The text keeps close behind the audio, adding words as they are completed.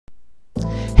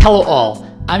Hello all,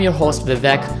 I'm your host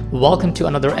Vivek. Welcome to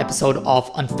another episode of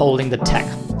Unfolding the Tech.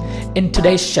 In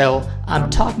today's show,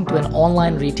 I'm talking to an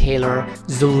online retailer,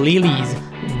 Zulily's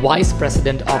Vice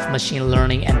President of Machine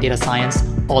Learning and Data Science,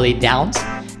 Olly Downs,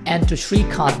 and to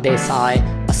Shrikant Desai,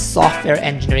 a software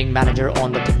engineering manager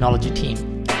on the technology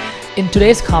team. In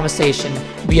today's conversation,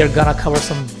 we are gonna cover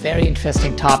some very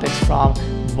interesting topics, from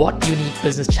what unique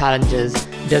business challenges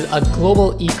does a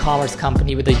global e-commerce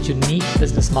company with a unique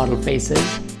business model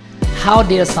faces, how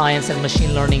data science and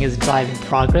machine learning is driving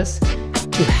progress,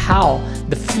 to how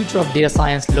the future of data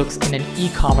science looks in an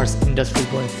e-commerce industry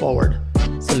going forward.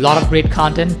 So a lot of great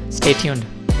content. Stay tuned.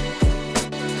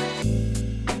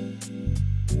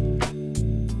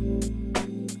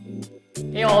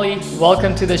 Hey Olly,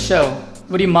 welcome to the show.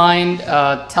 Would you mind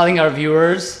telling our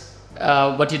viewers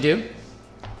what you do?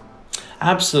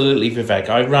 Absolutely, Vivek.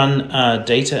 I run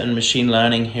data and machine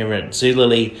learning here at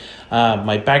Zulily.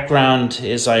 My background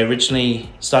is I originally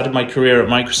started my career at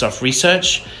Microsoft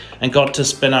Research and got to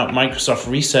spin out Microsoft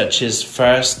Research's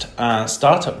first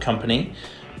startup company,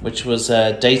 which was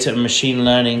a data and machine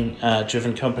learning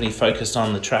driven company focused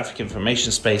on the traffic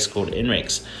information space called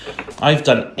INRIX. I've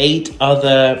done 8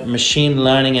 other machine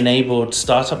learning enabled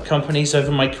startup companies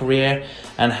over my career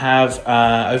and have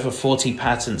over 40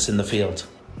 patents in the field.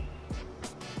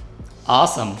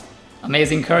 Awesome.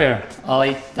 Amazing career,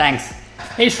 Olly. Thanks.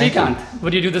 Hey, Shrikant,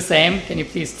 would you do the same? Can you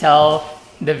please tell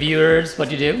the viewers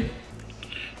what you do?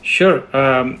 Sure.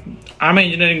 I'm an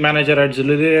engineering manager at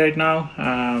Zulily right now.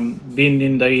 Been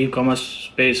in the e-commerce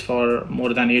space for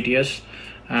more than 8 years,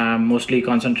 mostly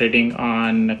concentrating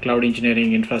on cloud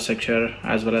engineering infrastructure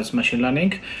as well as machine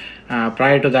learning.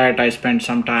 Prior to that, I spent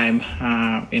some time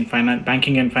in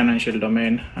banking and financial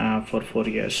domain for 4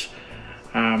 years.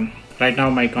 Right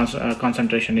now, my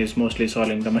concentration is mostly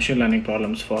solving the machine learning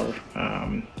problems for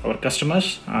our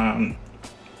customers,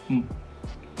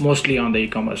 mostly on the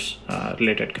e-commerce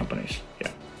related companies.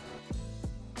 Yeah.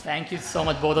 Thank you so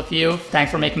much, both of you.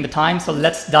 Thanks for making the time. So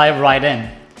let's dive right in.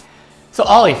 So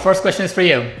Olly, first question is for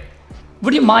you.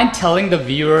 Would you mind telling the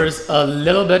viewers a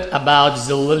little bit about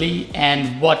Zulily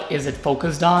and what is it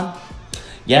focused on?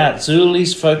 Yeah,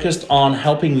 Zulily's focused on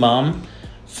helping mom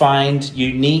find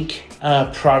unique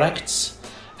products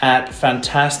at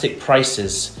fantastic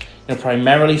prices,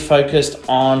 primarily focused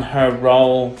on her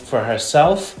role for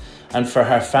herself and for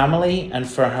her family and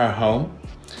for her home.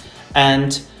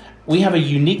 And we have a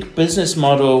unique business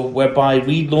model whereby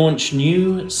we launch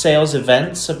new sales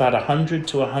events, about 100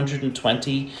 to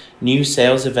 120 new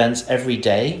sales events every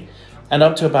day, and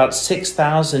up to about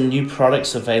 6,000 new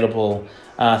products available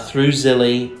through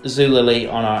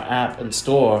Zulily on our app and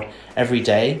store every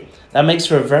day. That makes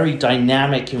for a very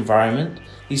dynamic environment.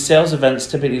 These sales events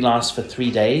typically last for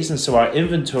 3 days, and so our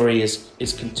inventory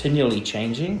is continually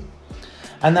changing.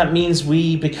 And that means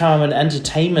we become an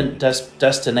entertainment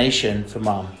destination for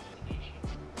mom.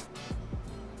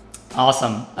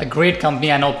 Awesome. A great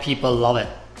company. I know people love it.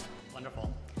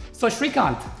 Wonderful. So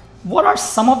Shrikant, what are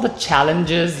some of the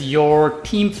challenges your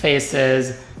team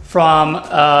faces from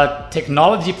a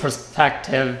technology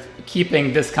perspective,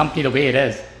 keeping this company the way it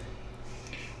is?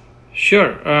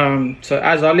 Sure. So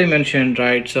as Olly mentioned,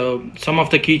 right, so some of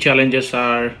the key challenges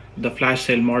are the flash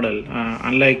sale model.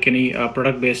 Unlike any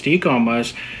product-based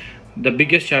e-commerce, the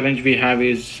biggest challenge we have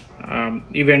is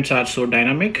events are so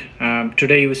dynamic.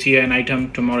 Today you see an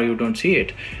item, tomorrow you don't see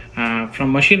it.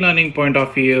 From machine learning point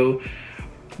of view,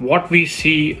 what we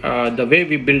see, the way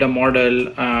we build a model,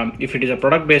 if it is a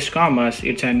product-based commerce,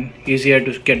 it's easier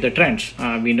to get the trends.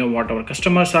 We know what our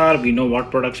customers are, we know what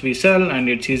products we sell, and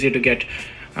it's easy to get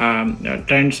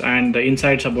trends and the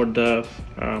insights about the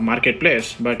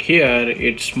marketplace. But here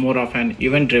it's more of an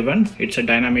event driven. It's a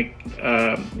dynamic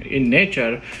in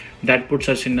nature that puts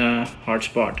us in a hot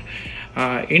spot.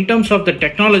 In terms of the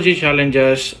technology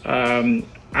challenges,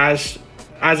 as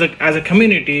a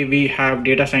community, we have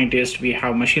data scientists, we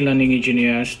have machine learning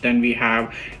engineers, then we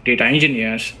have data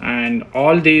engineers, and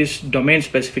all these domain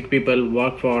specific people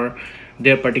work for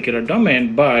their particular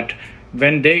domain. But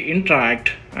when they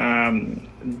interact,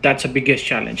 that's the biggest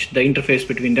challenge, the interface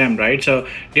between them, right? So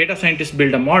data scientists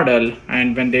build a model,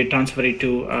 and when they transfer it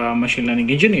to machine learning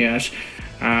engineers,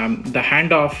 the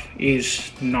handoff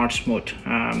is not smooth.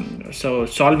 So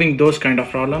solving those kind of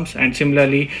problems, and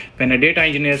similarly, when a data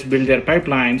engineers build their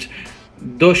pipelines,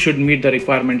 those should meet the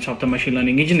requirements of the machine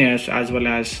learning engineers as well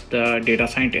as the data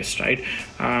scientists, right?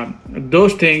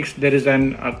 Those things, there is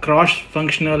a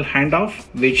cross-functional handoff,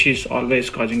 which is always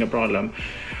causing a problem.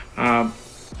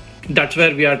 That's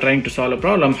where we are trying to solve a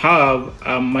problem, how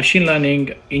a machine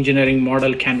learning engineering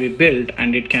model can be built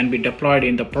and it can be deployed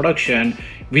in the production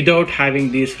without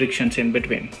having these frictions in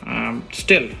between.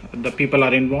 Still, the people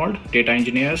are involved, data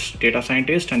engineers, data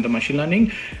scientists, and the machine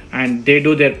learning, and they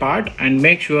do their part and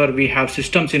make sure we have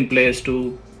systems in place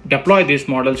to deploy these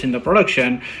models in the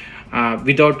production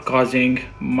without causing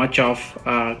much of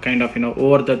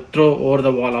over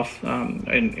the wall of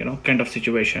kind of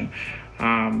situation.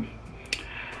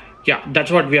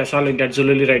 That's what we are solving at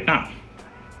Zulily right now.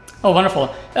 Oh,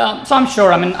 wonderful. So I'm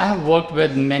sure, I have worked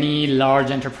with many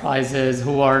large enterprises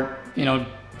who are,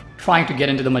 trying to get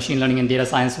into the machine learning and data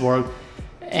science work.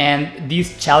 And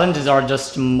these challenges are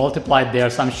just multiplied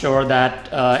there. So I'm sure that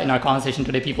in our conversation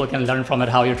today, people can learn from it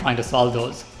how you're trying to solve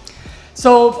those.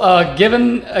 So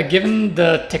given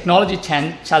the technology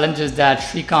challenges that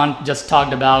Shrikant just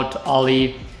talked about,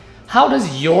 Olly, how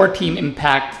does your team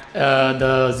impact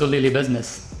the Zulily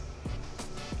business?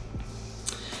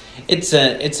 It's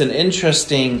an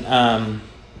interesting area,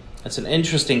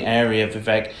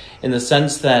 Vivek, in the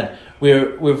sense that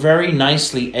we're very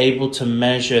nicely able to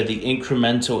measure the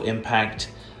incremental impact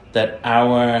that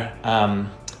our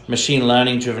machine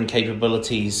learning driven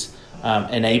capabilities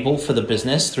enable for the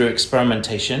business through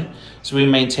experimentation. So we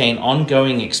maintain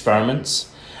ongoing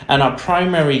experiments, and our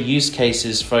primary use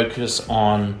cases focus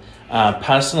on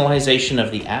personalization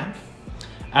of the app,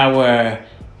 our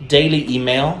daily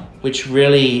email, which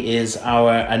really is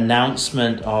our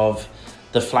announcement of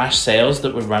the flash sales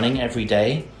that we're running every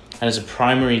day and is a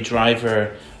primary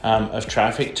driver of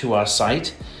traffic to our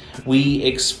site. We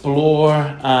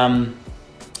explore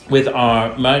with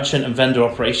our merchant and vendor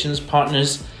operations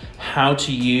partners how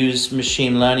to use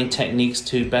machine learning techniques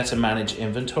to better manage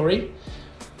inventory.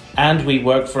 And we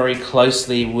work very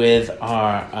closely with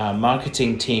our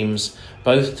marketing teams,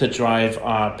 both to drive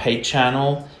our paid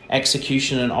channel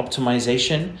execution and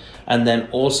optimization, and then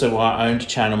also our own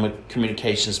channel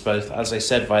communications, both, as I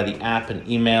said, via the app and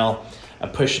email,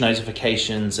 push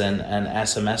notifications and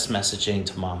SMS messaging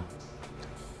to mom.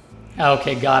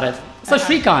 Okay, got it. So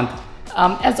Shrikant,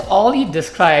 as Olly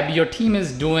described, your team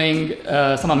is doing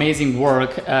some amazing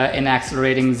work in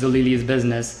accelerating Zulily's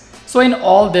business. So in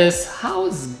all this, how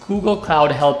is Google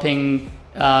Cloud helping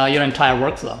your entire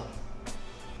workflow?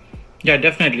 Yeah,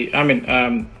 definitely.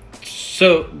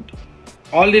 So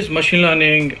all this machine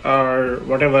learning or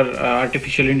whatever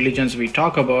artificial intelligence we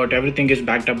talk about, everything is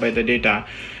backed up by the data.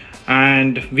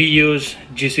 And we use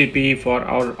GCP for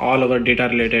all our data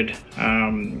related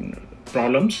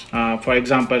problems. For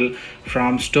example,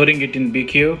 from storing it in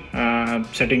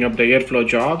BQ, setting up the Airflow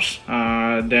jobs,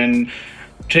 then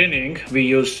training, we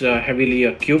use heavily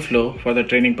a Qflow for the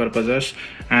training purposes,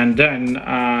 and then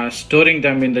storing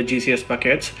them in the GCS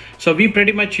buckets. So we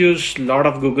pretty much use a lot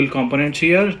of Google components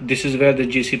here. This is where the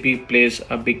GCP plays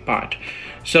a big part.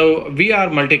 So we are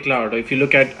multi-cloud. If you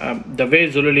look at the way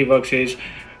Zulily works is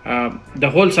the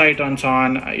whole site runs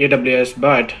on AWS,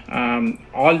 but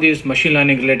all these machine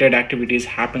learning related activities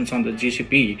happens on the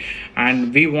GCP,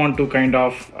 and we want to kind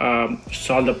of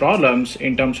solve the problems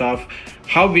in terms of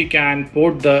how we can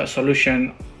port the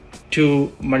solution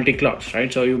to multi-clouds,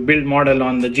 right? So you build model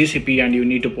on the GCP and you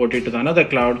need to port it to the another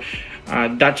cloud.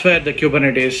 That's where the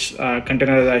Kubernetes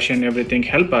containerization, everything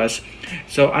help us.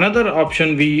 So another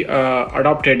option we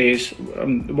adopted is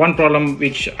one problem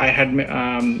which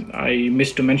I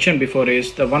missed to mention before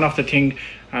is one of the thing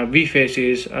we face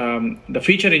is the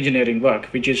feature engineering work,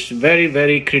 which is very,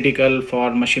 very critical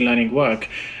for machine learning work.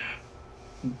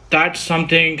 That's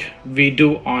something we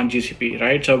do on GCP,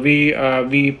 right? So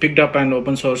we picked up an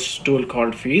open source tool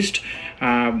called Feast.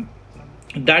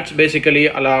 That's basically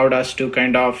allowed us to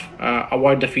kind of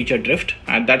avoid the feature drift,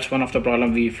 and that's one of the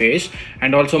problem we face.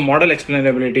 And also model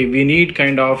explainability. We need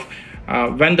kind of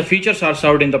when the features are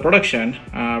served in the production,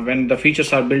 when the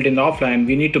features are built in the offline,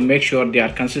 we need to make sure they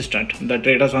are consistent. The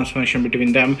data transformation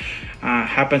between them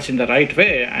happens in the right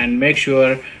way, and make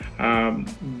sure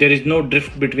there is no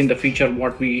drift between the feature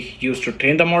what we use to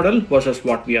train the model versus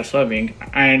what we are serving.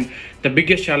 And the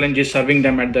biggest challenge is serving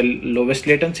them at the lowest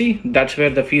latency. That's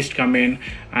where the Feast come in.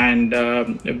 And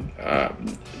the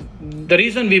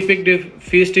reason we picked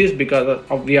Feast is because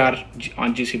we are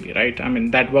on GCP, right? I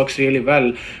mean, that works really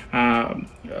well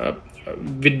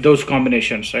with those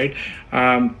combinations, right?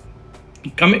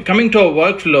 Coming to a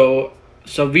workflow,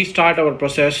 so we start our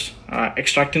process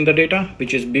extracting the data,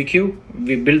 which is BQ.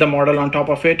 We build the model on top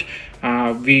of it.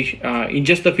 We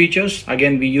ingest the features.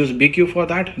 Again, we use BQ for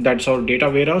that. That's our data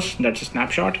warehouse. That's a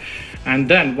snapshot. And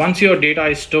then once your data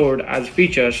is stored as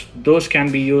features, those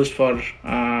can be used for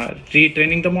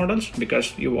retraining the models,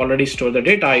 because you already store the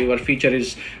data. Your feature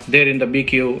is there in the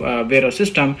BQ warehouse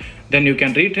system. Then you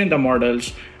can retrain the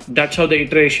models. That's how the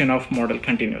iteration of model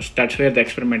continues. That's where the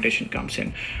experimentation comes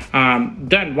in.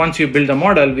 Then once you build the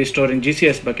model, we store in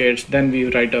GCS buckets. Then we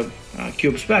write a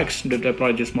cube specs to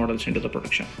deploy these models into the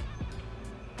production.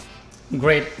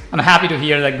 Great. I'm happy to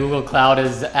hear that Google Cloud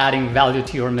is adding value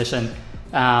to your mission.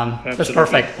 That's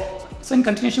perfect. So in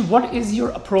continuation, what is your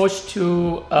approach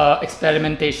to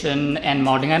experimentation and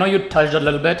modeling? I know you touched a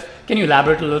little bit. Can you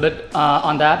elaborate a little bit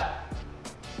on that?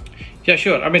 Yeah,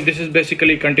 sure. I mean, this is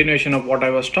basically continuation of what I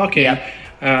was talking. Yeah.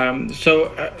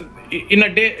 In a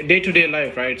day-to-day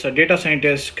life, right? So data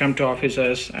scientists come to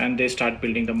offices and they start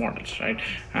building the models, right?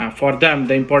 For them,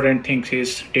 the important thing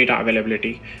is data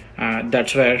availability.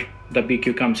 That's where the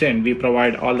BQ comes in. We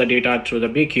provide all the data through the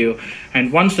BQ,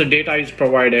 and once the data is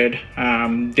provided,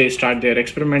 they start their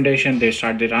experimentation, they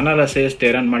start their analysis,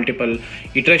 they run multiple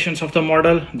iterations of the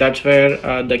model. That's where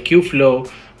the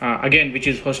Qflow, again, which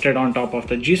is hosted on top of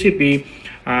the GCP,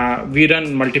 we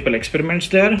run multiple experiments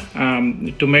there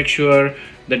to make sure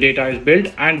the data is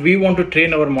built, and we want to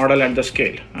train our model at the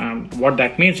scale. What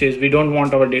that means is we don't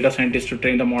want our data scientists to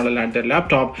train the model at their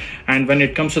laptop, and when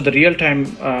it comes to the real-time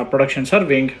production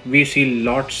serving, we see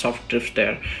lots of drifts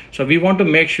there. So we want to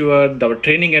make sure the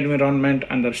training environment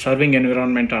and the serving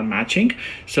environment are matching.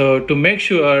 So to make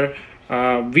sure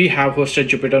we have hosted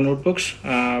Jupyter notebooks.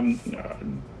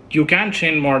 You can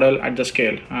train model at the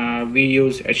scale. We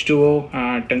use H2O,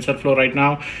 TensorFlow right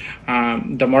now.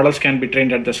 The models can be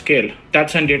trained at the scale.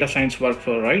 That's in data science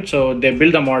workflow, right? So they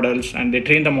build the models and they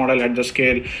train the model at the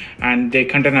scale and they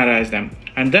containerize them.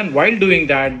 And then while doing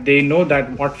that, they know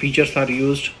that what features are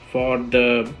used for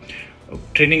the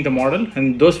training the model,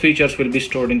 and those features will be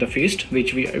stored in the feast,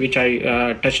 which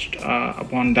I touched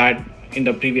upon that in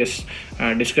the previous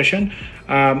discussion.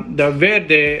 Where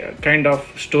they kind of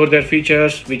store their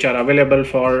features which are available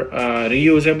for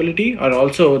reusability, or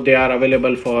also they are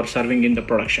available for serving in the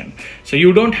production. So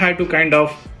you don't have to kind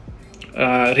of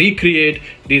recreate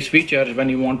these features when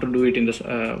you want to do it in this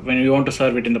when you want to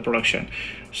serve it in the production.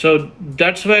 So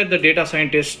that's where the data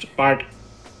scientist part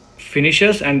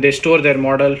finishes, and they store their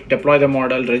model, deploy the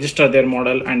model, register their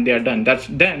model, and they are done.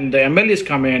 Then the MLs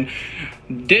come in,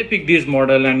 they pick this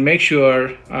model and make sure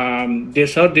they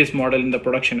serve this model in the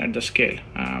production at the scale.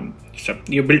 So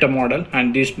you built a model,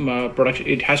 and this production,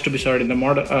 it has to be served in the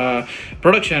model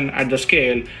production at the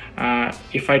scale.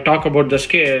 If I talk about the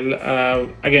scale,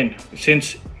 again,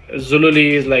 since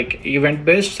Zulily is like event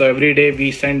based, so every day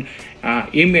we send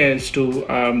emails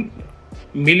to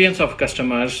millions of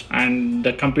customers, and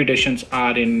the computations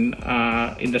are in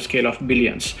the scale of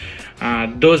billions.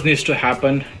 Those needs to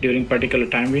happen during particular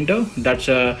time window. That's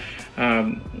a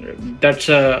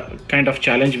kind of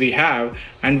challenge we have,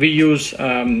 and we use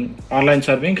online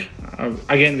serving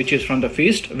again, which is from the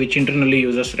feast, which internally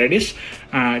uses Redis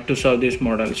to serve these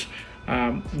models.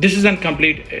 This is a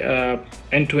complete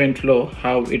end-to-end flow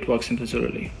how it works in the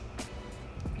Zulily.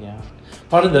 Yeah.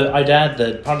 I'd add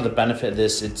that part of the benefit of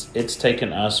this, it's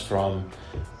taken us from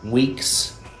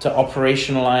weeks to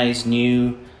operationalize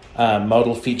new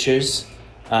model features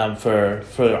for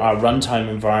our runtime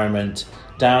environment,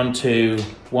 down to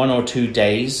 1 or 2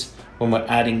 days when we're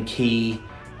adding key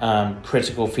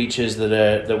critical features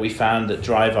that we found that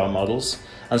drive our models.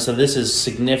 And so this has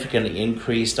significantly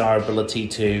increased our ability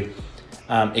to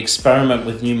experiment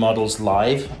with new models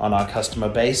live on our customer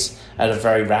base at a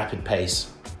very rapid pace.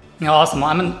 Awesome.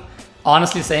 I'm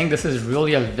honestly saying this is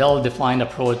really a well-defined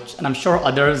approach, and I'm sure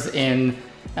others in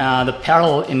the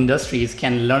parallel industries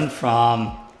can learn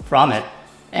from it.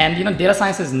 And data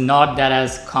science is not that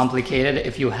as complicated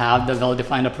if you have the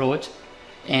well-defined approach,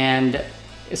 and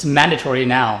it's mandatory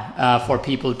now for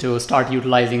people to start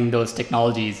utilizing those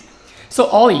technologies. So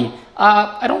Olly,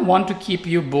 I don't want to keep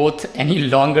you both any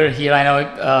longer here. I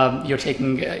know you're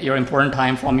taking your important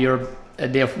time from your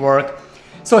day of work.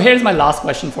 So here's my last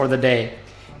question for the day.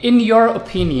 In your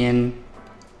opinion,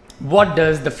 what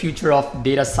does the future of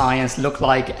data science look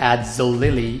like at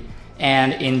Zulily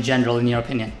and in general, in your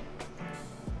opinion?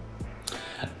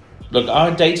 Look, our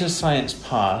data science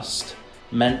past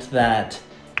meant that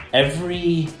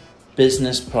every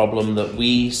business problem that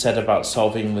we set about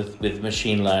solving with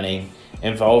machine learning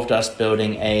involved us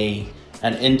building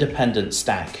an independent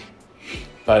stack,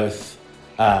 both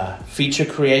feature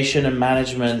creation and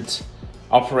management,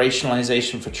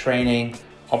 operationalization for training,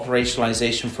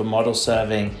 operationalization for model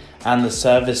serving, and the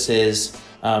services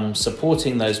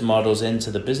supporting those models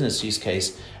into the business use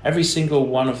case. Every single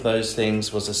one of those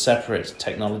things was a separate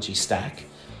technology stack.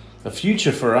 The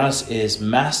future for us is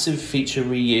massive feature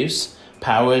reuse,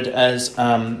 powered, as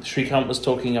Shrikant was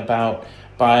talking about,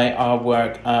 by our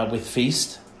work with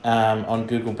Feast on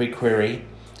Google BigQuery,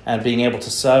 and being able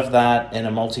to serve that in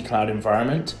a multi-cloud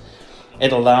environment,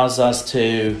 it allows us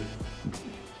to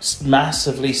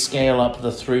massively scale up the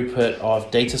throughput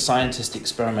of data scientist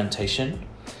experimentation.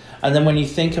 And then when you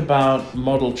think about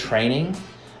model training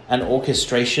and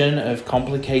orchestration of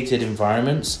complicated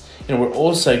environments, we're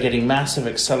also getting massive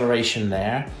acceleration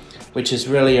there, which is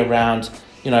really around,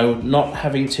 not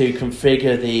having to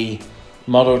configure the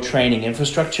model training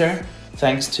infrastructure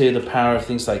thanks to the power of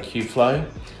things like Kubeflow.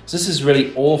 So this is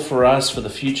really all for us for the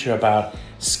future about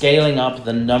scaling up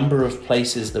the number of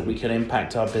places that we can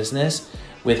impact our business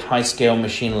with high-scale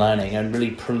machine learning and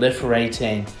really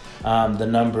proliferating the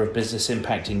number of business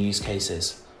impacting use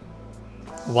cases.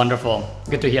 Wonderful.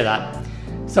 Good to hear that.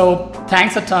 So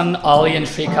thanks a ton, Olly and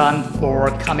Shrikant,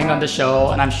 for coming on the show,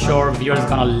 and I'm sure viewers are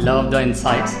gonna love the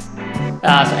insights.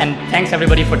 And thanks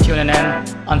everybody for tuning in.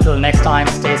 Until next time,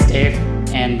 stay safe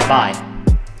and bye.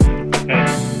 Okay.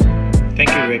 Thank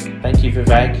you, Vic. Thank you,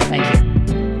 Vivek. Thank you.